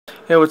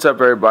Hey, what's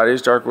up everybody?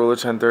 It's Dark Ruler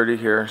 1030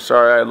 here.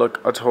 Sorry I look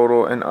a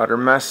total and utter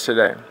mess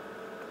today.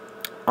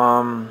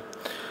 I'm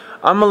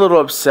a little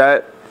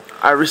upset.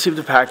 I received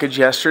a package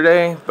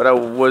yesterday, but I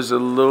was a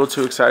little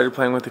too excited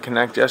playing with the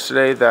Kinect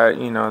yesterday that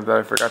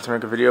I forgot to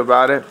make a video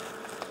about it.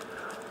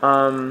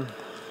 I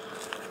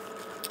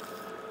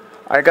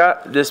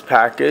got this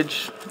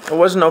package. It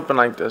wasn't open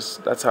like this.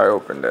 That's how I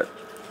opened it.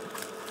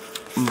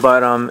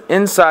 But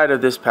inside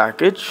of this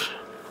package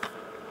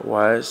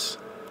was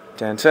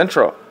Dance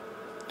Central.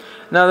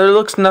 Now, there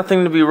looks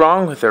nothing to be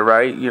wrong with it,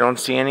 right? You don't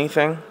see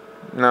anything?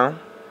 No?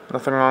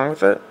 Nothing wrong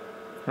with it?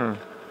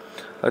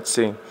 Let's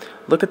see.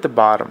 Look at the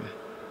bottom.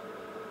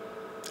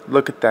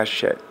 Look at that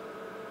shit.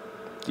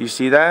 Do you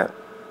see that?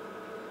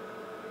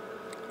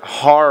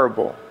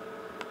 Horrible.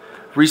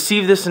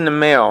 Received this in the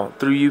mail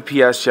through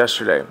UPS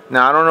yesterday.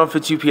 Now, I don't know if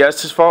it's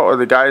UPS's fault or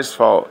the guy's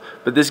fault,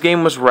 but this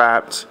game was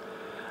wrapped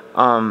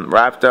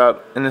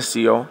up in a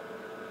seal,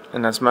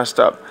 and that's messed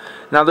up.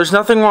 Now, there's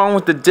nothing wrong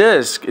with the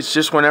disc. It's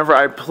just whenever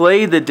I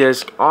play the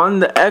disc on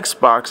the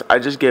Xbox, I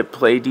just get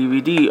play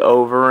DVD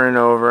over and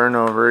over and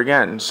over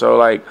again. So,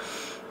 like,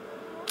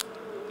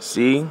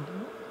 see?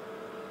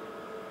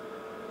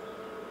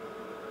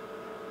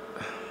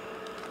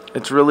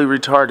 It's really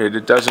retarded.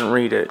 It doesn't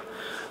read it.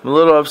 I'm a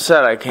little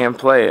upset I can't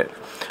play it.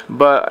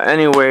 But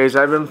anyways,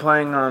 I've been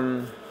playing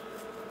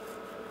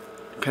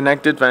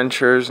Kinect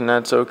Adventures, and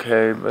that's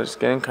okay, but it's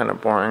getting kind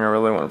of boring. I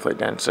really want to play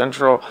Dance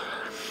Central.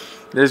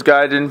 This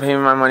guy didn't pay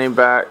me my money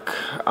back.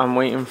 I'm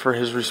waiting for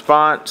his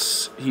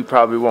response. He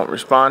probably won't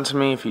respond to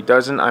me. If he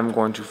doesn't, I'm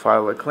going to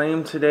file a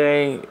claim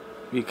today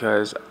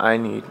because I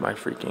need my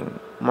freaking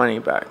money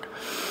back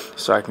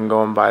so I can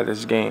go and buy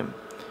this game.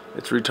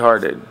 It's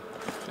retarded.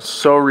 It's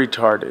so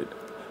retarded.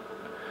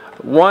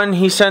 One,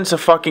 he sends a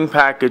fucking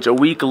package a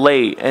week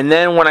late, and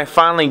then when I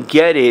finally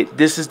get it,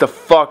 this is the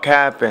fuck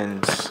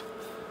happens.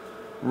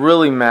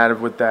 Really mad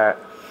with that.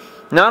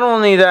 Not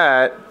only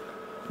that,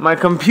 my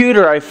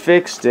computer, I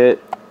fixed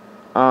it.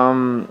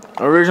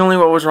 Originally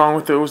what was wrong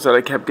with it was that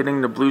I kept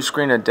getting the blue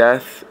screen of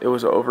death. It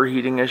was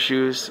overheating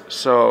issues,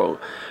 so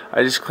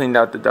I just cleaned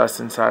out the dust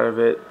inside of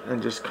it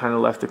and just kind of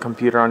left the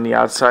computer on the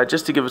outside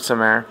just to give it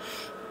some air.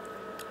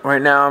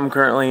 Right now I'm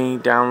currently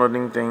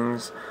downloading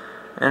things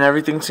and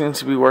everything seems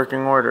to be working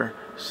order.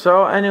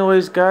 So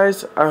anyways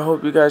guys, I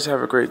hope you guys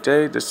have a great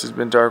day. This has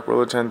been Dark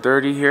Ruler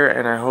 1030 here,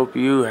 and I hope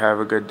you have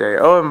a good day.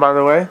 Oh, and by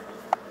the way,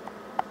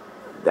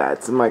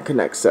 that's my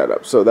Kinect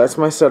setup. So that's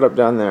my setup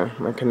down there.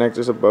 My Kinect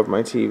is above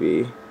my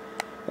TV.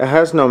 It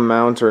has no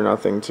mount or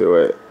nothing to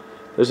it.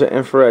 There's an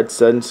infrared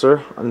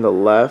sensor on the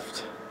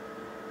left.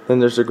 Then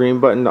there's a green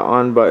button, the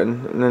on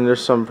button, and then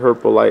there's some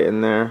purple light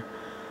in there.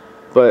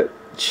 But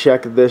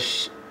check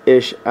this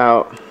ish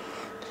out.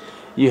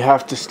 You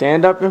have to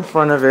stand up in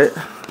front of it,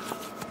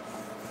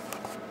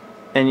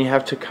 and you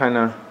have to kind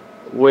of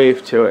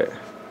wave to it.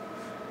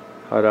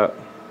 Hold up.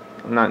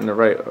 I'm not in the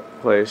right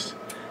place.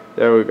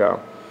 There we go.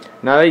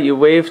 Now that you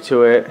wave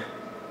to it,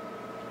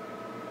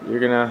 you're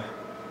gonna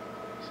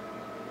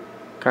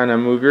kind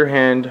of move your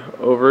hand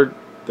over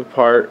the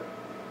part.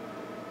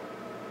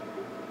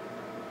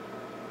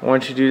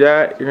 Once you do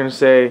that, you're gonna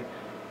say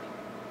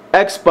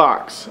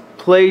Xbox,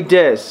 play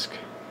disc.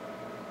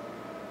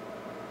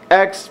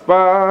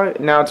 Xbox,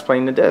 now it's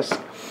playing the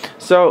disc.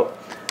 So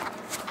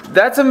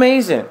that's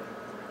amazing.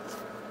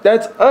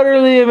 That's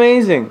utterly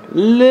amazing.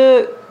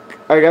 Look,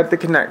 I got the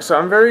Kinect. So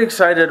I'm very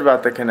excited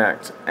about the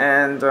Kinect,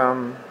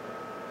 and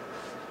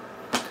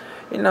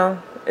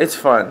it's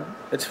fun.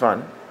 It's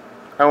fun.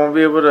 I won't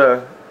be able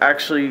to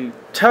actually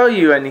tell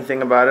you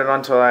anything about it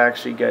until I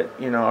actually get,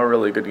 a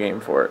really good game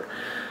for it.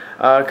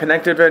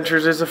 Kinect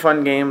Adventures is a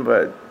fun game,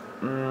 but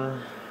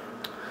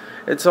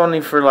it's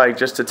only for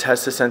just to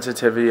test the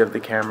sensitivity of the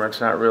camera.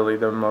 It's not really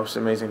the most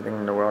amazing thing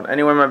in the world.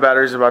 Anyway, my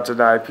battery's about to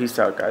die. Peace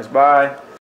out, guys. Bye.